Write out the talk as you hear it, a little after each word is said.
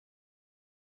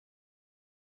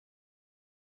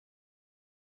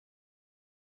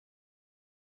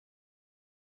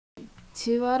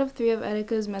2 out of 3 of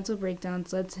Etika's mental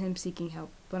breakdowns led to him seeking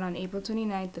help, but on April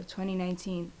 29th of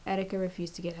 2019, Etika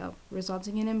refused to get help,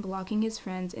 resulting in him blocking his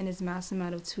friends and his mass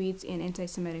amount of tweets and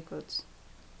anti-Semitic quotes.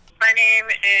 My name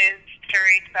is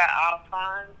Teresa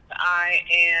Alphonse. I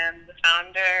am the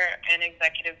founder and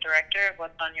executive director of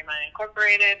What's on Your Mind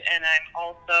Incorporated, and I'm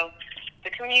also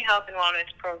the Community Health and Wellness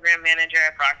Program Manager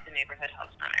at Brockton Neighborhood Health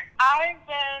Center. I've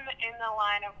been in the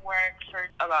line of work for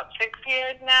about 6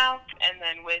 years now, and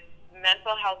then with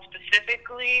mental health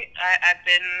specifically, I've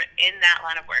been in that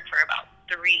line of work for about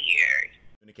 3 years.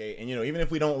 And even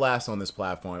if we don't last on this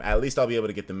platform, at least I'll be able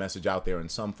to get the message out there in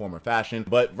some form or fashion.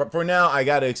 But for now, I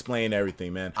gotta explain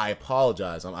everything, man. I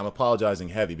apologize. I'm apologizing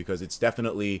heavy because it's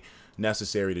definitely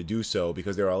necessary to do so,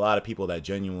 because there are a lot of people that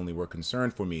genuinely were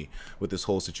concerned for me with this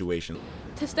whole situation.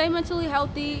 To stay mentally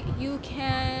healthy, you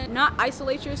can not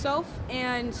isolate yourself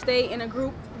and stay in a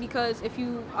group, because if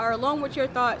you are alone with your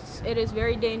thoughts, it is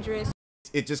very dangerous.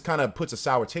 It just kind of puts a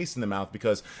sour taste in the mouth,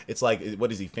 because it's like,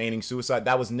 what is he, feigning suicide?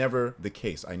 That was never the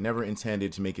case. I never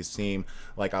intended to make it seem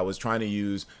like I was trying to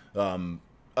use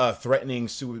threatening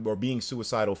or being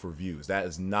suicidal for views. That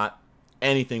is not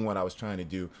anything what I was trying to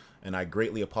do, and I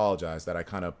greatly apologize that I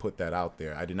kind of put that out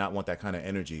there. I did not want that kind of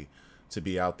energy to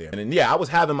be out there. And then, yeah, I was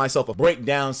having myself a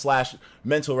breakdown /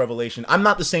 mental revelation. I'm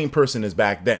not the same person as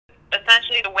back then.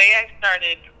 Essentially, the way I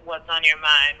started What's on Your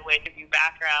Mind, which, if you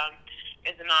background,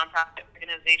 is a nonprofit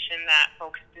organization that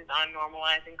focuses on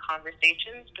normalizing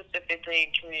conversations, specifically in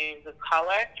communities of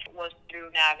color, was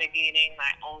through navigating my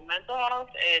own mental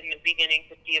health and beginning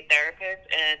to see a therapist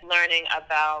and learning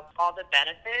about all the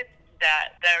benefits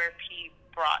that therapy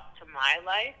brought to my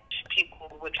life.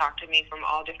 People would talk to me from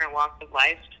all different walks of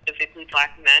life, specifically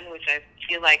Black men, which I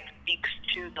feel like speaks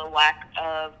to the lack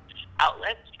of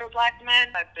outlets for Black men.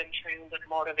 I've been trained with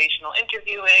motivational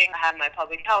interviewing. I have my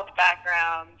public health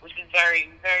background, which is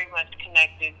very, very much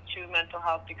connected to mental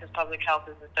health, because public health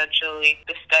is essentially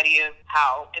the study of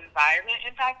how environment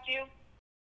impacts you.